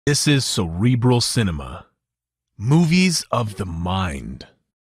This is cerebral cinema. Movies of the mind.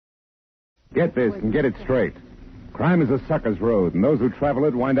 Get this and get it straight. Crime is a sucker's road, and those who travel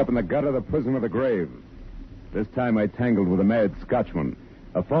it wind up in the gutter, the prison, or the grave. This time I tangled with a mad Scotsman,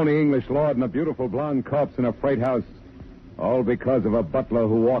 a phony English lord, and a beautiful blonde corpse in a freight house, all because of a butler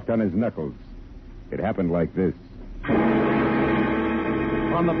who walked on his knuckles. It happened like this.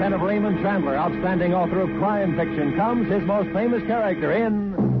 From the pen of Raymond Chandler, outstanding author of crime fiction, comes his most famous character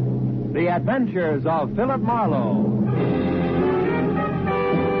in The Adventures of Philip Marlowe.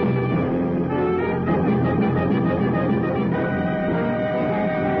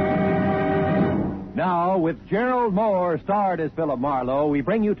 Now, with Gerald Moore starred as Philip Marlowe, we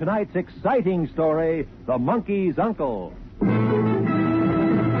bring you tonight's exciting story, The Monkey's Uncle.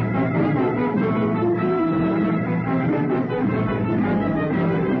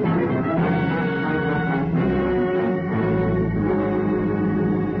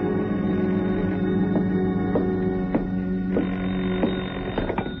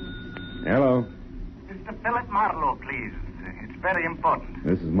 Hello. Mr. Philip Marlowe, please. It's very important.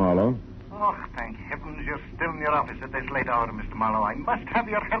 This is Marlowe. Oh, thank heavens you're still in your office at this late hour, Mr. Marlowe. I must have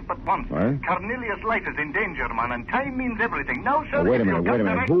your help at once. What? Cornelius' life is in danger, man, and time means everything. Now, sir... Wait a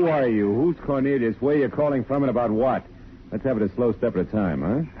minute. Who are you? Who's Cornelius? Where are you calling from and about what? Let's have it a slow step at a time,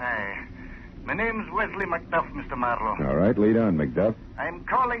 huh? Aye. My name's Wesley Macduff, Mr. Marlowe. All right, lead on, Macduff. I'm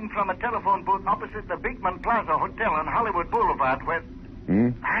calling from a telephone booth opposite the Beekman Plaza Hotel on Hollywood Boulevard where...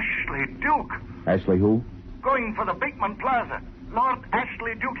 Ashley Duke. Ashley who? Going for the Beekman Plaza. Lord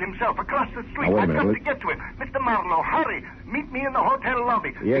Ashley Duke himself, across the street. Now, wait a I've minute, got to get to him. Mr. Marlowe, hurry. Meet me in the hotel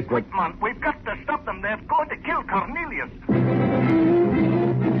lobby. Yes, Be quick, man. We've got to stop them. They're going to kill Cornelius.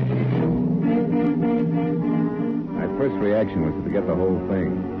 My first reaction was to forget the whole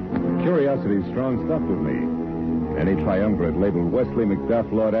thing. Curiosity is strong stuff with me. Any triumvirate labeled Wesley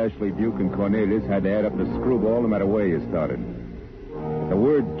Macduff, Lord Ashley Duke, and Cornelius had to add up the screwball no matter where you started. But the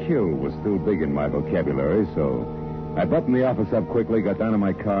word kill was still big in my vocabulary, so I buttoned the office up quickly, got down in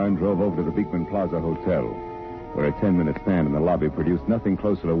my car, and drove over to the Beekman Plaza Hotel, where a 10-minute stand in the lobby produced nothing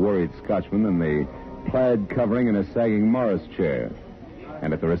closer to worried Scotchman than the plaid covering and a sagging Morris chair.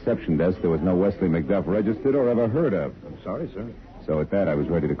 And at the reception desk, there was no Wesley Macduff registered or ever heard of. I'm sorry, sir. So at that, I was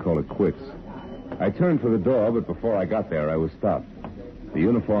ready to call it quits. I turned for the door, but before I got there, I was stopped. The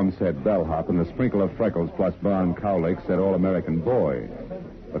uniform said bellhop, and the sprinkle of freckles plus blonde cowlicks said all-American boy.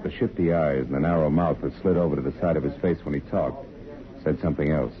 But the shifty eyes and the narrow mouth that slid over to the side of his face when he talked said something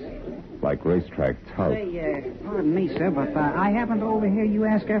else, like racetrack tout. Say, pardon me, sir, but I happened to overhear you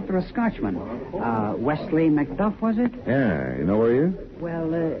ask after a Scotchman. Wesley Macduff, was it? Yeah, you know where he is? Well,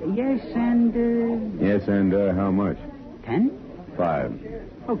 yes, and, Yes, and how much? 10? 5.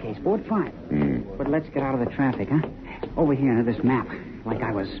 Okay, sport, 5. But let's get out of the traffic, huh? Over here into this map, like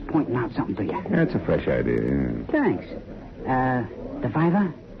I was pointing out something to you. That's a fresh idea, yeah. Thanks. The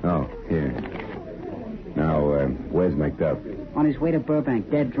 5? Oh, here. Now, where's Macduff? On his way to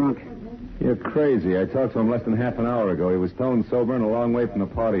Burbank, dead drunk. You're crazy. I talked to him less than half an hour ago. He was stone sober and a long way from the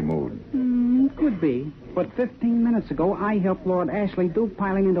party mood. Could be. But 15 minutes ago, I helped Lord Ashley Duke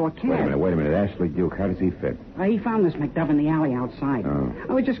pile him into a cab. Wait a minute. Ashley Duke, how does he fit? He found this Macduff in the alley outside. Oh.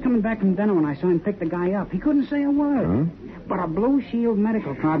 I was just coming back from dinner when I saw him pick the guy up. He couldn't say a word. Huh? But a Blue Shield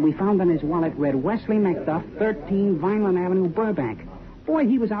medical card we found in his wallet read Wesley Macduff, 13 Vineland Avenue, Burbank. Boy,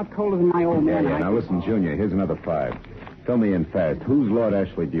 he was out colder than my old man. Yeah. Now, listen, Junior, here's another 5. Fill me in fast. Who's Lord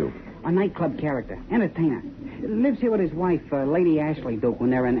Ashley Duke? A nightclub character. Entertainer. Lives here with his wife, Lady Ashley Duke,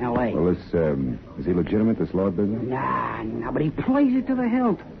 when they're in L.A. Well, is he legitimate, this Lord business? Nah, but he plays it to the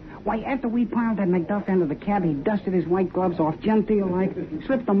hilt. Why, after we piled that Macduff into the cab, he dusted his white gloves off, genteel-like,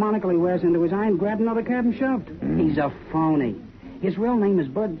 slipped the monocle he wears into his eye, and grabbed another cab and shoved. He's a phony. His real name is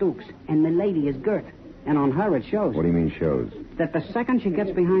Bert Dukes, and the lady is Gert. And on her it shows. What do you mean shows? That the second she gets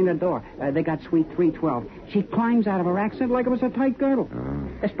behind the door, they got suite 312, she climbs out of her accent like it was a tight girdle.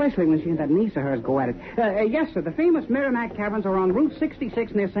 Especially when she and that niece of hers go at it. Yes, sir, the famous Merrimack Caverns are on Route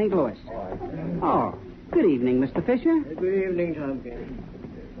 66 near St. Louis. Oh, good evening, Mr. Fisher. Good evening, Tompkins.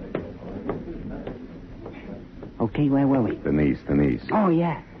 Okay, where were we? The niece. Oh,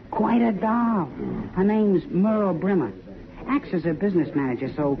 yeah. Quite a doll. Her name's Merle Brimmer. Acts as a business manager,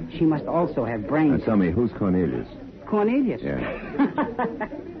 so she must also have brains. Now, tell me, who's Cornelius? Cornelius? Yeah.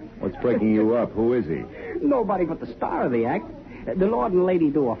 What's breaking you up? Who is he? Nobody but the star of the act. The Lord and Lady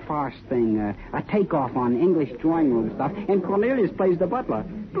do a farce thing, a takeoff on English drawing room stuff, and Cornelius plays the butler.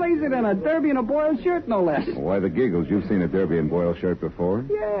 Plays it in a derby and a boiled shirt, no less. Why the giggles? You've seen a derby and boiled shirt before?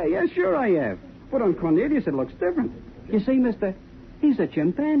 Yeah, sure I have. But on Cornelius, it looks different. You see, mister, he's a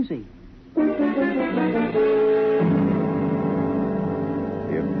chimpanzee.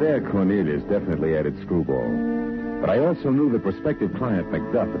 You there, Cornelius definitely added screwball. But I also knew the prospective client,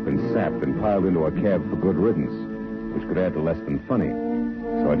 Macduff, had been sapped and piled into a cab for good riddance, which could add to less than funny.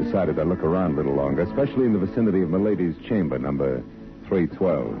 So I decided I'd look around a little longer, especially in the vicinity of Milady's chamber, number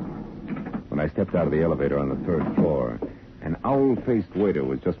 312. When I stepped out of the elevator on the third floor, an owl-faced waiter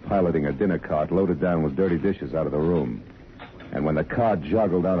was just piloting a dinner cart loaded down with dirty dishes out of the room. And when the cart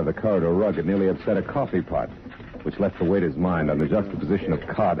joggled out of the corridor rug, it nearly upset a coffee pot, which left the waiter's mind on the juxtaposition of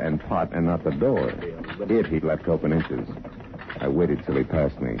cart and pot and not the door. It he'd left open inches. I waited till he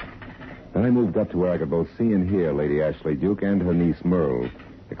passed me. Then I moved up to where I could both see and hear Lady Ashley Duke and her niece Marlowe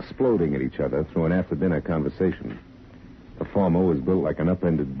exploding at each other through an after-dinner conversation. The former was built like an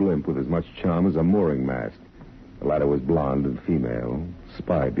upended blimp with as much charm as a mooring mast. The latter was blonde and female,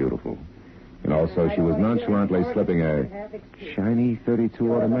 spy beautiful. And also she was nonchalantly slipping a shiny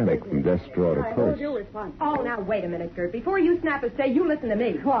 32 automatic from desk drawer to purse. Oh, now, wait a minute, Gert. Before you snap a say, you listen to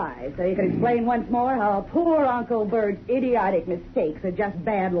me. Why? So you can explain once more how poor Uncle Bert's idiotic mistakes are just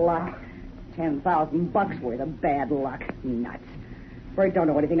bad luck. $10,000 worth of bad luck. Nuts. Bert don't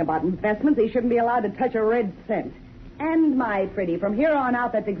know anything about investments. He shouldn't be allowed to touch a red cent. And, my pretty, from here on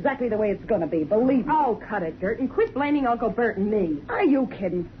out, that's exactly the way it's going to be. Believe me. Oh, cut it, Gert, and quit blaming Uncle Bert and me. Are you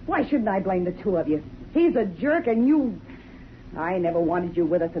kidding? Why shouldn't I blame the two of you? He's a jerk, and you... I never wanted you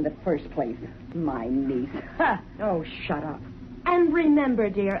with us in the first place. My niece. Ha! Oh, shut up. And remember,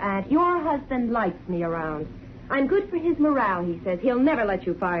 dear Aunt, your husband likes me around. I'm good for his morale, he says. He'll never let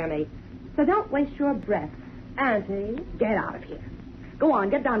you fire me. So don't waste your breath. Auntie? Get out of here. Go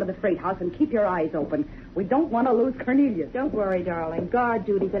on, get down to the freight house and keep your eyes open. We don't want to lose Cornelius. Don't worry, darling. Guard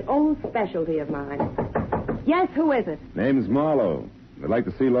duty's an old specialty of mine. Yes, who is it? Name's Marlowe. I'd like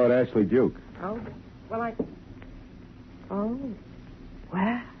to see Lord Ashley Duke. Oh, well, Oh,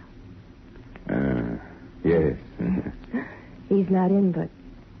 well. Yes. He's not in, but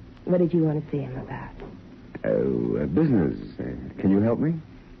what did you want to see him about? Oh, business. Can you help me?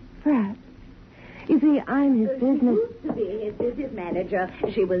 Perhaps. You see, I'm his business... used to be his business manager.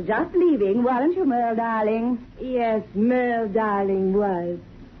 She was just leaving, wasn't you, Merle, darling? Yes, Merle, darling, was.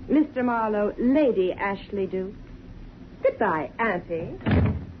 Mr. Marlowe, Lady Ashley Duke. Goodbye, Auntie.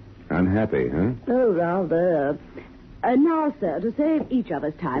 Unhappy, huh? Oh, rather. Now, sir, to save each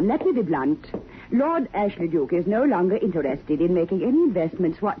other's time, let me be blunt. Lord Ashley Duke is no longer interested in making any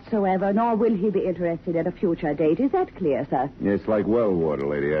investments whatsoever, nor will he be interested at a future date. Is that clear, sir? Yes, like well water,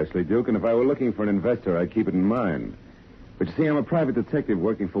 Lady Ashley Duke, and if I were looking for an investor, I'd keep it in mind. But you see, I'm a private detective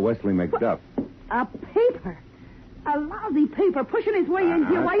working for Wesley Macduff. A paper? A lousy paper pushing his way in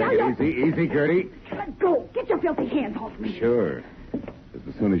here. Why are you... Easy, Gertie. Let go. Get your filthy hands off me. Sure. Just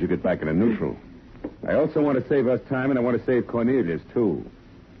as soon as you get back into neutral. I also want to save us time, and I want to save Cornelius, too.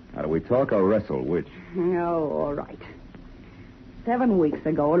 How do we talk or wrestle? Which? Oh, all right. 7 weeks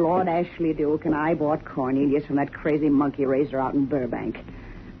ago, Lord Ashley Duke and I bought Cornelius from that crazy monkey raiser out in Burbank.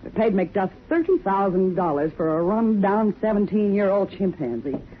 We paid Macduff $30,000 for a run-down 17-year-old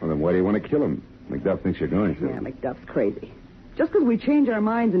chimpanzee. Well, then why do you want to kill him? Macduff thinks you're going to. Yeah, Macduff's crazy. Just because we change our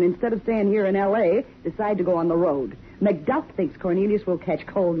minds and instead of staying here in L.A., decide to go on the road. Macduff thinks Cornelius will catch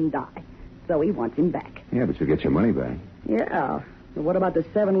cold and die. So he wants him back. Yeah, but you'll get your money back. Yeah. But what about the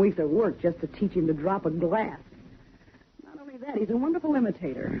 7 weeks of work just to teach him to drop a glass? Not only that, he's a wonderful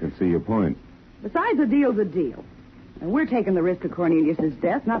imitator. I can see your point. Besides, a deal's a deal. And we're taking the risk of Cornelius's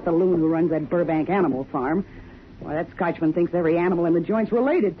death, not the loon who runs that Burbank animal farm. Why, that Scotchman thinks every animal in the joint's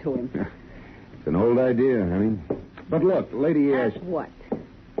related to him. It's an old idea, honey. But look, Lady Ash... What?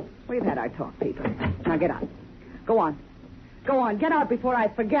 We've had our talk, Peter. Now get out. Go on. Go on. Get out before I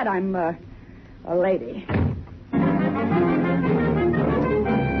forget I'm, a lady.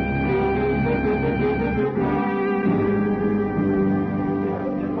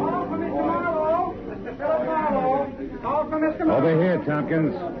 Over here,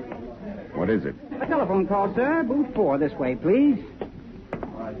 Tompkins. What is it? A telephone call, sir. Booth 4 this way, please.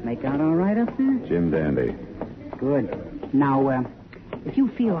 Make out all right up there? Jim Dandy. Good. Now, if you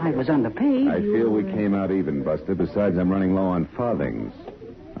feel I was underpaid... I feel we came out even, Buster. Besides, I'm running low on farthings.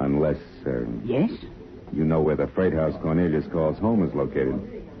 Unless, Yes? you know where the freight house Cornelius calls home is located.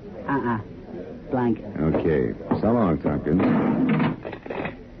 Blank. Okay. So long, Tompkins.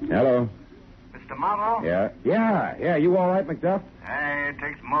 Hello? Mr. Marlowe? Yeah. You all right, Macduff? Hey, it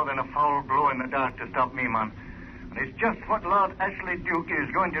takes more than a foul blow in the dark to stop me, man. And it's just what Lord Ashley Duke is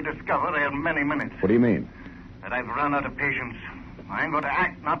going to discover in many minutes. What do you mean? That I've run out of patience. I ain't going to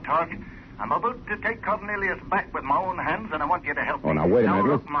act, not talk. I'm about to take Cornelius back with my own hands, and I want you to help me. Oh, now, wait a minute.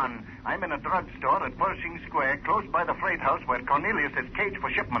 Look, man, I'm in a drugstore at Pershing Square, close by the freight house where Cornelius is caged for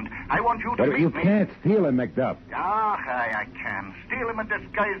shipment. I want you to But meet you me. can't steal him, McDuff. I can. Steal him and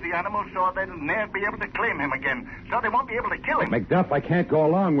disguise the animal so they'll never be able to claim him again. So they won't be able to kill him. McDuff, I can't go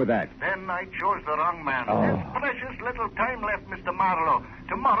along with that. Then I chose the wrong man. Oh. There's precious little time left, Mr. Marlowe.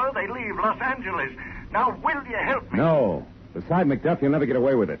 Tomorrow they leave Los Angeles. Now, will you help me? No. Besides, McDuff, you'll never get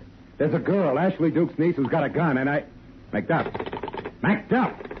away with it. There's a girl, Ashley Duke's niece, who's got a gun, and I... McDuff!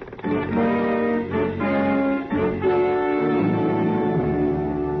 McDuff!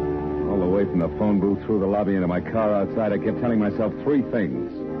 All the way from the phone booth through the lobby into my car outside, I kept telling myself three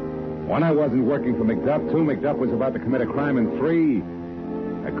things. One, I wasn't working for McDuff. Two, McDuff was about to commit a crime. And three,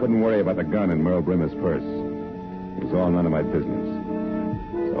 I couldn't worry about the gun in Merle Brimmer's purse. It was all none of my business.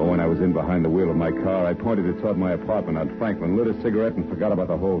 So when I was in behind the wheel of my car, I pointed it toward my apartment on Franklin, lit a cigarette, and forgot about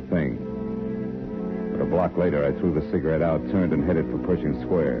the whole thing. But a block later, I threw the cigarette out, turned, and headed for Pershing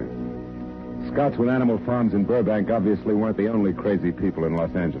Square. Scots with animal farms in Burbank obviously weren't the only crazy people in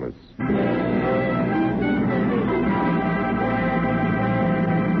Los Angeles.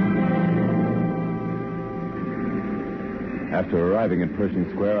 After arriving in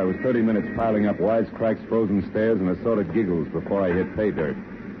Pershing Square, I was 30 minutes piling up wisecracks, frozen stares, and assorted giggles before I hit pay dirt.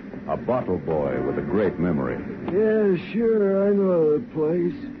 A bottle boy with a great memory. Yeah, sure, I know the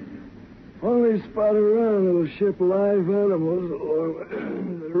place. Only spot around that'll ship live animals along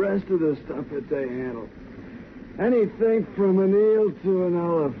with the rest of the stuff that they handle. Anything from an eel to an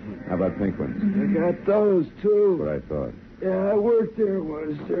elephant. How about pink ones? I got those, too. That's what I thought. Yeah, I worked there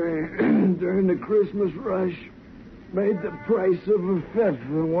once during the Christmas rush. Made the price of a fifth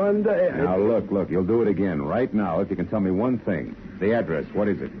in one day. Now, look, you'll do it again right now if you can tell me one thing. The address, what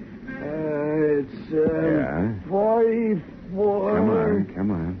is it? It's, Yeah? 44...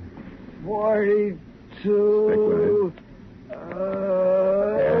 Come on. 42... Stick with it.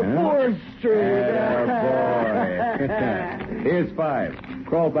 4th Street. Boy. Here's 5.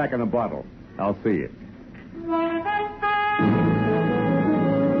 Crawl back in the bottle. I'll see you.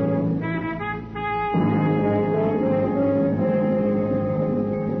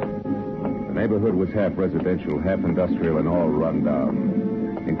 The neighborhood was half residential, half industrial, and all run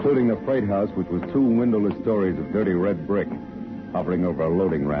down, including the freight house, which was 2 windowless stories of dirty red brick, hovering over a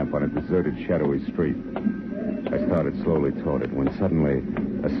loading ramp on a deserted, shadowy street. I started slowly toward it when suddenly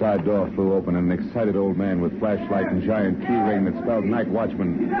a side door flew open and an excited old man with flashlight and giant key ring that spelled night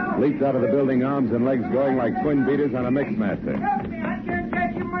watchman leaped out of the building, arms and legs going like twin beaters on a mixmaster. I can't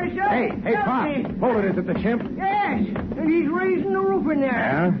catch him myself. Hey, Pop! Hold it, is it the chimp? Yes, and he's raising the roof in there.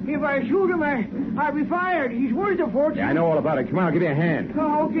 Yeah? If I shoot him, I'll be fired. He's worth a fortune. Yeah, I know all about it. Come on, I'll give you a hand.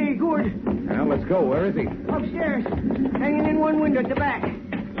 Oh, okay, good. Now, let's go. Where is he? Upstairs, hanging in one window at the back.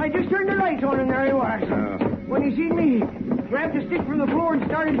 I just turned the lights on and there he was. When he seen me, grabbed a stick from the floor and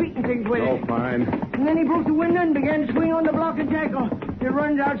started beating things with Oh, it. fine. And then he broke the window and began to swing on the block and tackle that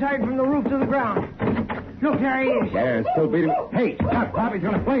runs outside from the roof to the ground. Look, there he is. Yeah, still beating. Hey, Pop, he's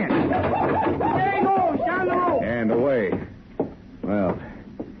going to fling it. There he goes, down the rope. And away. Well,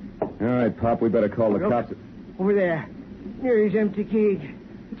 all right, Pop, we better call the cops. Over there, near his empty cage.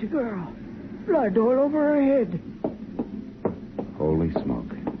 It's a girl. Blood all over her head. Holy smoke.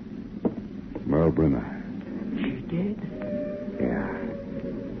 Merle Brimmer. She's dead? Yeah.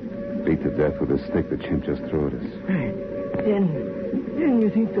 Beat to death with a stick the chimp just threw at us. Then you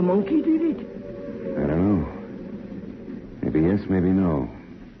think the monkey did it? I don't know. Maybe yes, maybe no.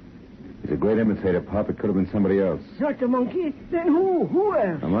 He's a great imitator, Pop. It could have been somebody else. Not the monkey? Then who? Who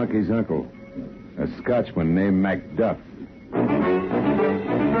else? A monkey's uncle. A Scotsman named Macduff.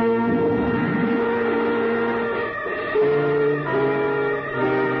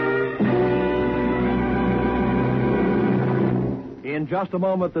 In just a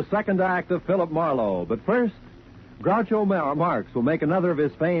moment, the second act of Philip Marlowe. But first, Groucho Marx will make another of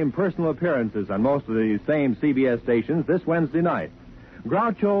his famed personal appearances on most of the same CBS stations this Wednesday night.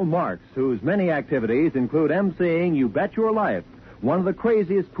 Groucho Marx, whose many activities include emceeing You Bet Your Life, one of the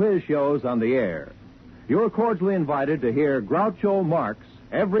craziest quiz shows on the air. You're cordially invited to hear Groucho Marx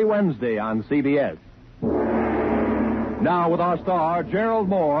every Wednesday on CBS. Now, with our star, Gerald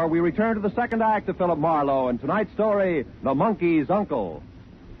Moore, we return to the second act of Philip Marlowe and tonight's story, The Monkey's Uncle.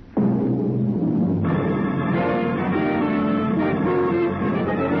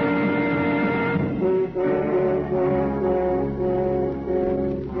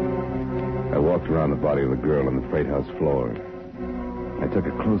 I walked around the body of the girl on the freight house floor. I took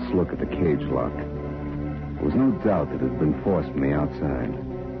a close look at the cage lock. There was no doubt that it had been forced from the outside.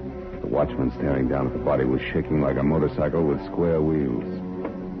 The watchman staring down at the body was shaking like a motorcycle with square wheels.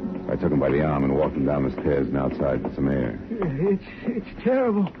 I took him by the arm and walked him down the stairs and outside for some air. It's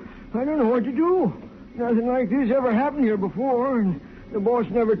terrible. I don't know what to do. Nothing like this ever happened here before, and the boss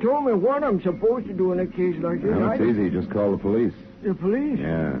never told me what I'm supposed to do in a case like this. Well, it's easy. Just call the police. The police?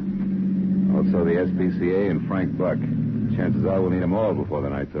 Yeah. Also the SPCA and Frank Buck. Chances are we'll need them all before the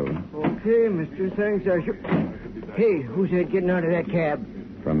night's over. Okay, mister. Thanks. Hey, who's that getting out of that cab?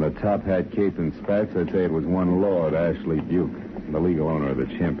 From the top hat, cape, and spats, I'd say it was one Lord Ashley Duke, the legal owner of the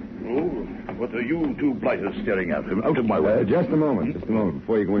Chimp. Oh, what are you two blighters staring at? Out of my way. Just a moment.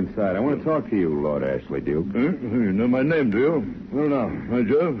 Before you go inside. I want to talk to you, Lord Ashley Duke. You know my name, do you? Well, now,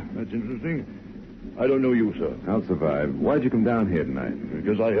 Joe, that's interesting. I don't know you, sir. I'll survive. Why'd you come down here tonight?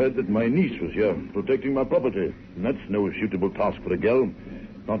 Because I heard that my niece was here, protecting my property. And that's no suitable task for a girl.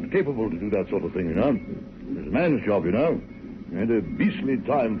 Not capable to do that sort of thing, you know. It's a man's job, you know. I had a beastly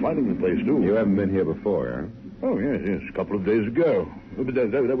time finding the place, too. You haven't been here before, huh? Oh, yes, a couple of days ago. But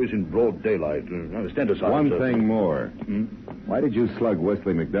that was in broad daylight. Stand aside, One sir. thing more. Why did you slug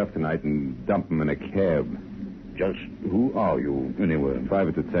Wesley McDuff tonight and dump him in a cab? Just who are you, anyway?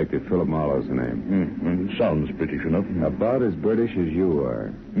 Private Detective Philip Marlowe's the name. Sounds British enough. About as British as you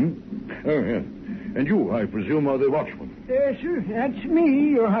are. Oh, yeah. And you, I presume, are the watchman. Yes, sir. That's me,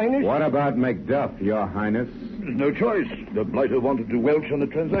 Your Highness. What about McDuff, Your Highness? There's no choice. The blighter wanted to welch on the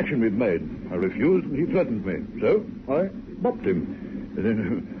transaction we've made. I refused, and he threatened me. So I bopped him. And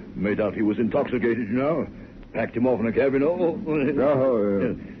then made out he was intoxicated, you know. Packed him off in a cab, you know.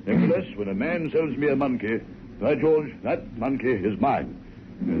 Nevertheless, when a man sells me a monkey, by George, that monkey is mine.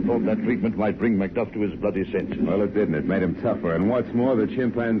 I thought that treatment might bring McDuff to his bloody senses. Well, it didn't. It made him tougher. And what's more, the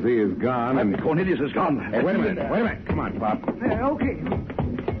chimpanzee is gone, and Cornelius is gone. Hey, wait a minute. Come on, Pop. Okay.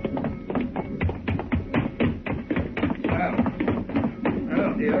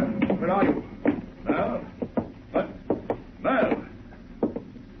 Well, dear, where are you? Well, what?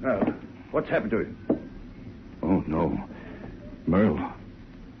 Well, what's happened to him? Oh, no.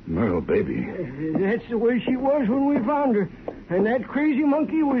 Merle, baby. That's the way she was when we found her. And that crazy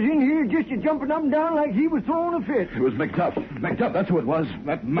monkey was in here just jumping up and down like he was throwing a fit. It was McDuff. That's who it was.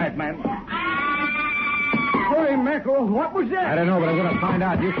 That madman. Holy mackerel, what was that? I don't know, but I'm going to find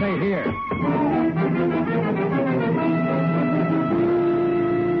out. You stay here.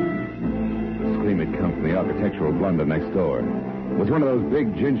 The scream had come from the architectural blunder next door. It was one of those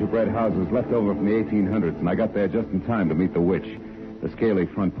big gingerbread houses left over from the 1800s, and I got there just in time to meet the witch. The scaly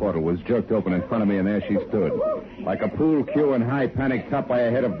front portal was jerked open in front of me, and there she stood. Like a pool cue in high panic, topped by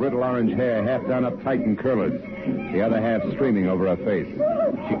a head of brittle orange hair, half done up tight in curlers, the other half streaming over her face.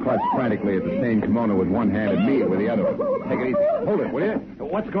 She clutched frantically at the stained kimono with one hand and me with the other. Take it easy. Hold it, will you?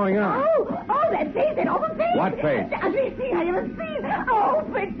 What's going on? Oh, that face, that open face. What face? The ugliest thing I ever seen. Oh,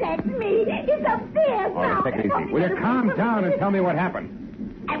 protect me. It's upstairs now. Oh, take it easy. Will you calm down and tell me what happened?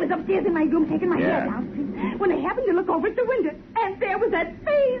 I was upstairs in my room taking my hair down when I happened to look over at the window, and there was that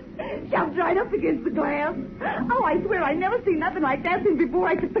face shoved right up against the glass. Oh, I swear I never seen nothing like that since before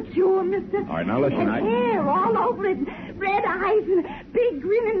I took the cure, mister. All right, now listen, and hair all over it, red eyes and big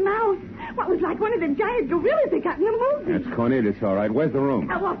grinning mouth. What was like one of them giant gorillas they got in the movie. That's Cornelius, all right. Where's the room?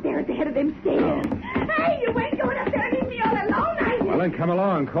 Oh, up there at the head of them stairs. Hey, you ain't going up there and leave me all alone, are you? Well, then come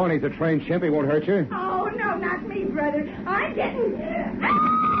along. Corny's a trained chimp. He won't hurt you. Oh, no, not me, brother. I'm getting...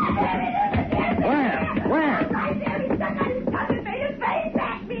 Where? Right there. He stuck out his tongue and made his face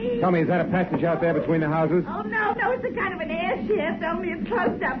at me. Tell me, is that a passage out there between the houses? Oh, no, it's a kind of an air shaft, only it's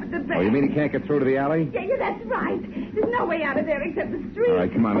closed up at the back. Oh, you mean he can't get through to the alley? Yeah, that's right. There's no way out of there except the street. All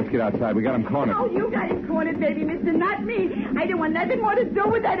right, come on, let's get outside. We got him cornered. Oh, you got him cornered, baby, mister, not me. I don't want nothing more to do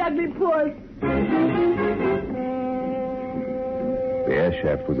with that ugly puss. The air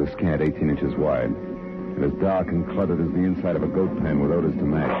shaft was a scant 18 inches wide, and as dark and cluttered as the inside of a goat pen with odors to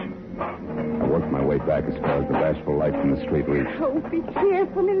match. I worked my way back as far as the bashful light from the street reached. Oh, be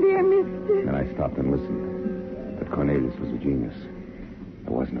careful in there, mister. Then I stopped and listened. But Cornelius was a genius.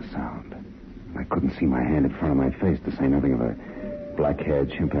 There wasn't a sound. I couldn't see my hand in front of my face, to say nothing of a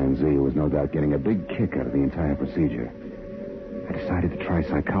black-haired chimpanzee who was no doubt getting a big kick out of the entire procedure. I decided to try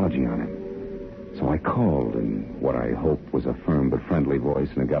psychology on him. So I called in what I hoped was a firm but friendly voice,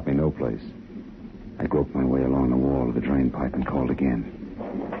 and it got me no place. I groped my way along the wall of the drain pipe and called again.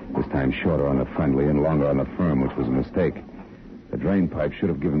 This time shorter on the friendly and longer on the firm, which was a mistake. The drain pipe should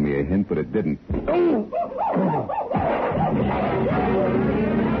have given me a hint, but it didn't.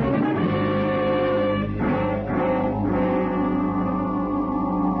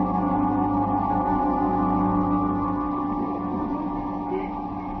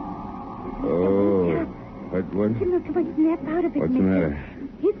 What? Look, he snap out of it. What's the matter?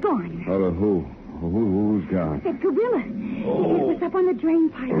 He's gone. Oh, who? Who's gone? That gorilla. It was up on the drain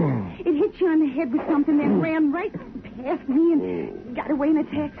pipe. It hit you on the head with something, then ran right past me and got away in a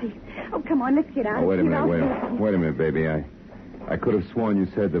taxi. Oh, come on, let's get out. Oh, wait a Get out. minute, baby. I could have sworn you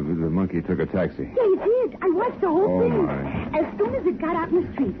said the monkey took a taxi. Yeah, you did. I watched the whole thing. My. As soon as it got out in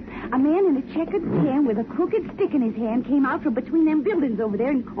the street, a man in a checkered tan with a crooked stick in his hand came out from between them buildings over there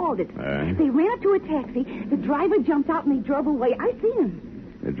and called it. They ran up to a taxi. The driver jumped out and they drove away. I seen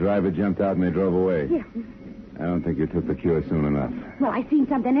him. The driver jumped out and they drove away? Yeah. I don't think you took the cure soon enough. Well, I seen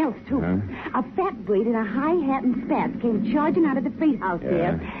something else, too. A fat breed in a high hat and spats came charging out of the freight house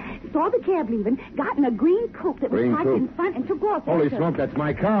there. Saw the cab leaving, got in a green coupe that was parked in front and took off. Holy smoke, that's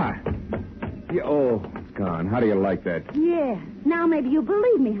my car. It's gone. How do you like that? Yeah. Now maybe you'll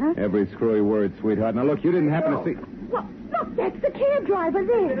believe me, huh? Every screwy word, sweetheart. Now, look, you didn't happen to see... Well, look, that's the cab driver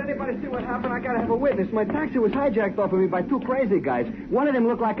there. Did anybody see what happened? I gotta have a witness. My taxi was hijacked off of me by two crazy guys. One of them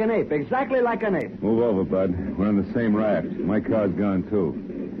looked like an ape, exactly like an ape. Move over, bud. We're on the same raft. My car's gone, too.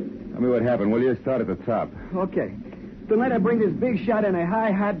 Tell me what happened, will you? Start at the top. Okay. Tonight I bring this big shot in a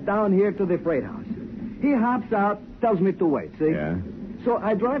high hat down here to the freight house. He hops out, tells me to wait, see? Yeah? So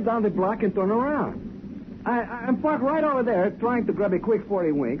I drive down the block and turn around. I'm parked right over there trying to grab a quick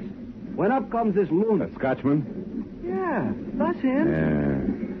 40 winks when up comes this lunatic. Scotsman? Yeah, that's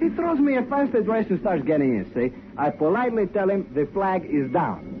him. Yeah. He throws me a fast address and starts getting in, see? I politely tell him the flag is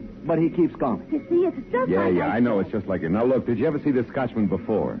down, but he keeps coming. You see, it's just like... Yeah, I know. It's just like it. Now, look, did you ever see this Scotsman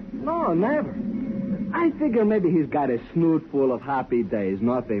before? No, never. I figure maybe he's got a snoot full of happy days,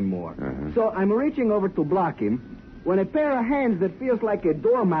 nothing more. So I'm reaching over to block him when a pair of hands that feels like a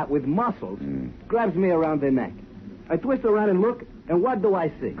doormat with muscles grabs me around the neck. I twist around and look, and what do I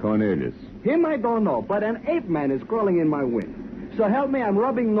see? Cornelius. Him I don't know, but an ape man is crawling in my wind. So help me, I'm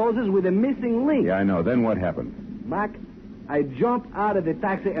rubbing noses with a missing link. Yeah, I know. Then what happened? Mac, I jump out of the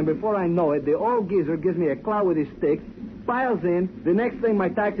taxi, and before I know it, the old geezer gives me a clout with his stick, piles in. The next thing, my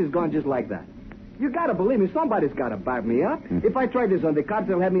taxi's gone just like that. You gotta believe me, somebody's gotta back me up. If I try this on the cops,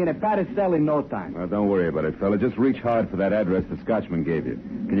 they'll have me in a padded cell in no time. Well, don't worry about it, fella. Just reach hard for that address the Scotchman gave you.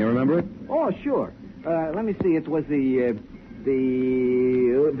 Can you remember it? Oh, sure. Let me see. It was the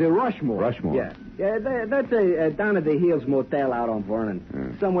Rushmore. Rushmore? Yeah, that's down at the Hills Motel out on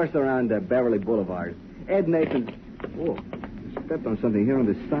Vernon. Somewhere around Beverly Boulevard. Ed Nathan... Oh, stepped on something here on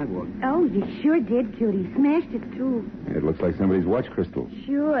the sidewalk. Oh, you sure did, Judy. Smashed it, too. It looks like somebody's watch crystal.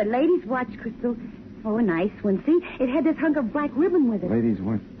 Sure, ladies' watch crystal. Oh, nice one. See, it had this hunk of black ribbon with it. Ladies'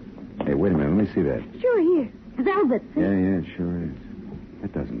 watch... Hey, wait a minute. Let me see that. Sure, here. Velvet, see? Yeah, it sure is.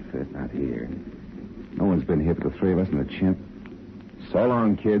 That doesn't fit. Not here. No one's been here but the three of us and the chimp. So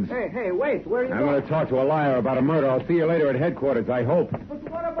long, kids. Hey, wait. Where are you I'm going to talk to a liar about a murder. I'll see you later at headquarters, I hope. But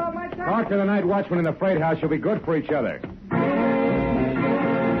what about my taxi? Talk to the night watchman in the freight house. You'll be good for each other.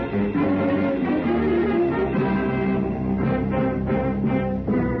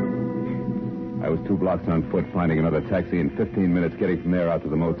 I was 2 blocks on foot finding another taxi in 15 minutes getting from there out to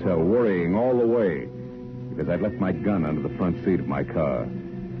the motel, worrying all the way because I'd left my gun under the front seat of my car.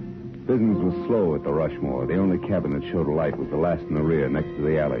 Business was slow at the Rushmore. The only cabin that showed a light was the last in the rear next to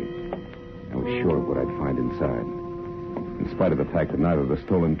the alley. I was sure of what I'd find inside, in spite of the fact that neither the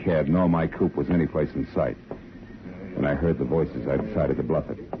stolen cab nor my coupe was any place in sight. When I heard the voices, I decided to bluff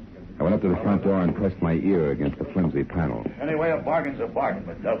it. I went up to the front door and pressed my ear against the flimsy panel. Anyway, a bargain's a bargain,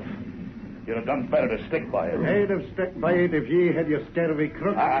 Macduff. You'd have done better to stick by it. I'd have stuck by it if ye had your scurvy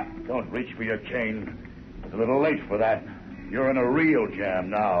crook. Don't reach for your chain. It's a little late for that. You're in a real jam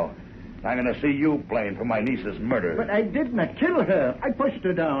now. I'm going to see you blamed for my niece's murder. But I didn't kill her. I pushed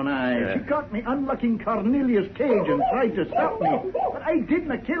her down, She caught me unlocking Cornelius' cage and tried to stop me. But I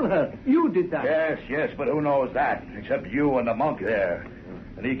didn't kill her. You did that. Yes, but who knows that? Except you and the monk there.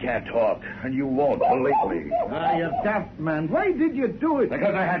 And he can't talk, and you won't, believe me. You daft man. Why did you do it?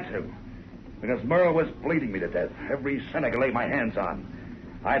 Because I had to. Because Marlowe was bleeding me to death. Every cent I could lay my hands on.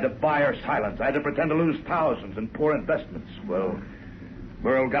 I had to buy her silence. I had to pretend to lose thousands in poor investments. Well,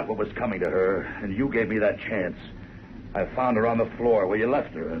 Merle got what was coming to her, and you gave me that chance. I found her on the floor where you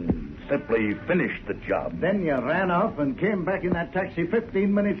left her and simply finished the job. Then you ran off and came back in that taxi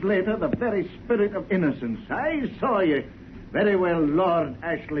 15 minutes later, the very spirit of innocence. I saw you. Very well, Lord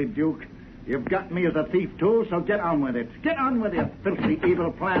Ashley Duke. You've got me as a thief, too, so get on with it. Get on with your filthy,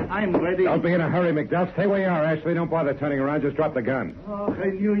 evil plan. I'm ready. Don't be in a hurry, McDuff. Stay where you are, Ashley. Don't bother turning around. Just drop the gun. Oh, I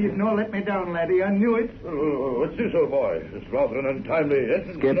knew you'd no let me down, laddie. I knew it. What's this, old boy? It's rather an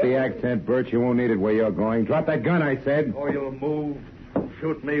untimely... Skip the accent, Bert. You won't need it where you're going. Drop that gun, I said. Or you'll move.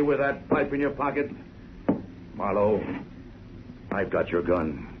 Shoot me with that pipe in your pocket. Marlowe, I've got your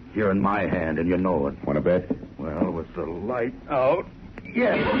gun. Here in my hand, and you know it. Want to bet? Well, with the light out,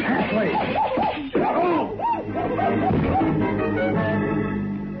 Yes, Ashley.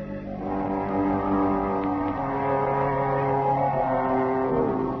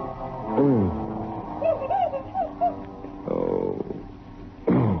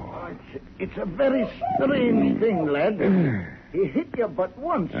 It's a very strange thing, lad. He hit you but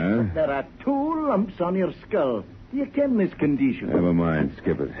once, but there are 2 lumps on your skull. You ken this condition. Never mind.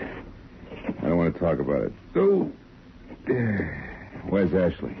 Skip it. I don't want to talk about it. Oh. Where's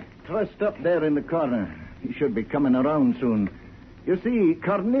Ashley? Trussed up there in the corner. He should be coming around soon. You see,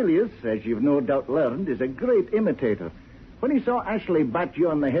 Cornelius, as you've no doubt learned, is a great imitator. When he saw Ashley bat you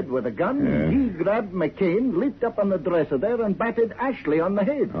on the head with a gun, he grabbed McCain, leaped up on the dresser there, and batted Ashley on the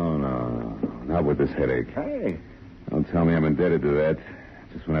head. Oh, no. Not with this headache. Hey. Don't tell me I'm indebted to that.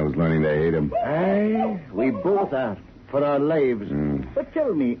 Just when I was learning to hate him. Aye, we both are, for our lives. But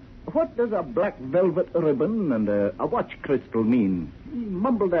tell me, what does a black velvet ribbon and a watch crystal mean? He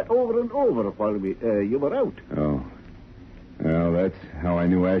mumbled that over and over while you were out. Oh. Well, that's how I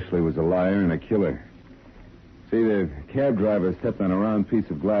knew Ashley was a liar and a killer. See, the cab driver stepped on a round piece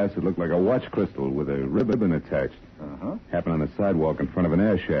of glass that looked like a watch crystal with a ribbon attached. Happened on the sidewalk in front of an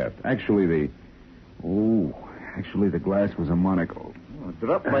air shaft. Actually, the glass was a monocle.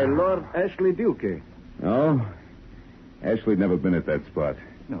 Dropped by Lord Ashley Duke, eh? No. Ashley'd never been at that spot.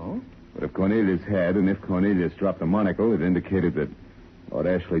 No? But if Cornelius had, and if Cornelius dropped the monocle, it indicated that Lord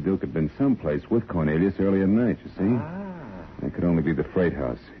Ashley Duke had been someplace with Cornelius early in the night, you see? That could only be the freight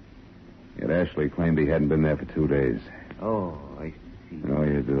house. Yet Ashley claimed he hadn't been there for 2 days. Oh, I see. Oh,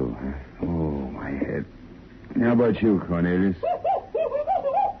 you do. Oh, my head. How about you, Cornelius?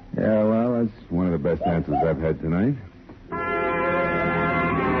 Yeah, well, that's one of the best answers I've had tonight.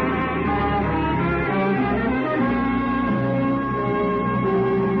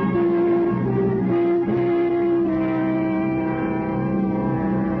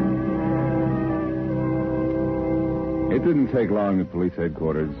 It didn't take long at police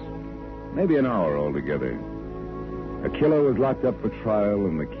headquarters. Maybe an hour altogether. A killer was locked up for trial,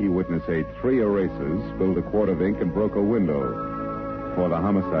 and the key witness ate 3 erasers, spilled a quart of ink, and broke a window before the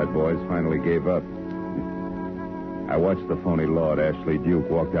homicide boys finally gave up. I watched the phony Lord Ashley Duke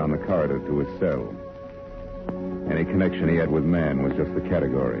walk down the corridor to his cell. Any connection he had with man was just the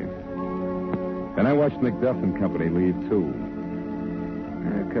category. Then I watched McDuff and company leave, too.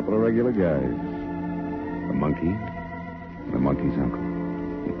 A couple of regular guys. The monkey and the monkey's uncle.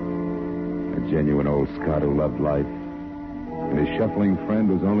 A genuine old Scot who loved life. And his shuffling friend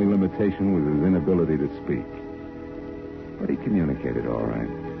whose only limitation was his inability to speak. But he communicated all right.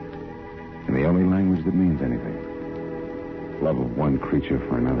 In the only language that means anything. Love of one creature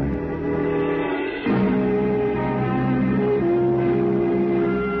for another.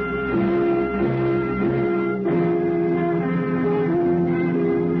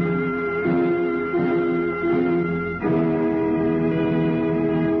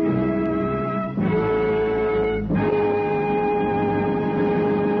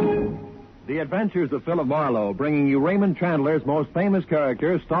 The Adventures of Philip Marlowe, bringing you Raymond Chandler's most famous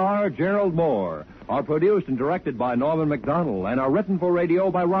character, star Gerald Moore, are produced and directed by Norman MacDonald and are written for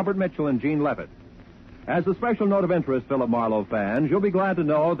radio by Robert Mitchell and Gene Levitt. As a special note of interest, Philip Marlowe fans, you'll be glad to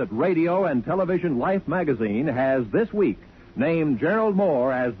know that Radio and Television Life magazine has this week named Gerald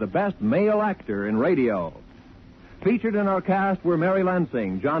Moore as the best male actor in radio. Featured in our cast were Mary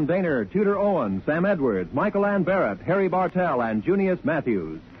Lansing, John Daner, Tudor Owen, Sam Edwards, Michael Ann Barrett, Harry Bartell, and Junius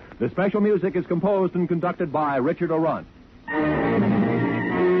Matthews. The special music is composed and conducted by Richard O'Runt. Be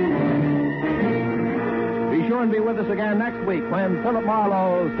sure and be with us again next week when Philip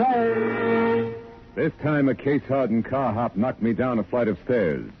Marlowe says... This time a case-hardened car hop knocked me down a flight of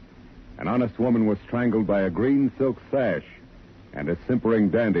stairs. An honest woman was strangled by a green silk sash, and a simpering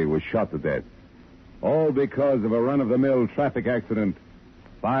dandy was shot to death. All because of a run-of-the-mill traffic accident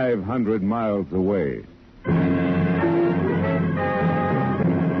 500 miles away.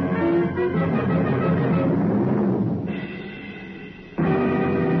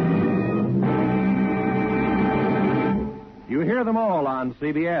 You hear them all on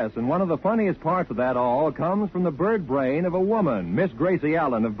CBS, and one of the funniest parts of that all comes from the bird brain of a woman, Miss Gracie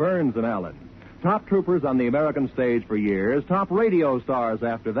Allen of Burns and Allen. Top troopers on the American stage for years, top radio stars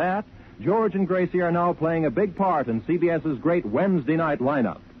after that, George and Gracie are now playing a big part in CBS's great Wednesday night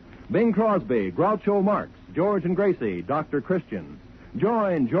lineup. Bing Crosby, Groucho Marx, George and Gracie, Dr. Christian.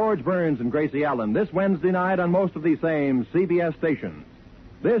 Join George Burns and Gracie Allen this Wednesday night on most of these same CBS stations.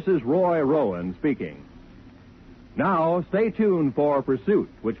 This is Roy Rowan speaking. Now, stay tuned for Pursuit,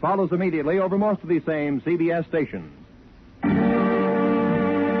 which follows immediately over most of these same CBS stations. This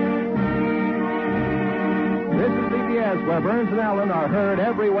is CBS. CBS, where Burns and Allen are heard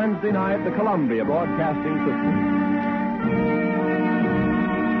every Wednesday night, the Columbia Broadcasting System.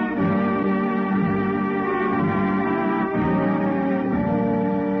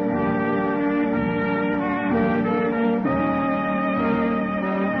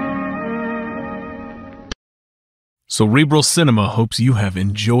 Cerebral Cinema hopes you have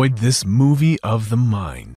enjoyed this movie of the mind.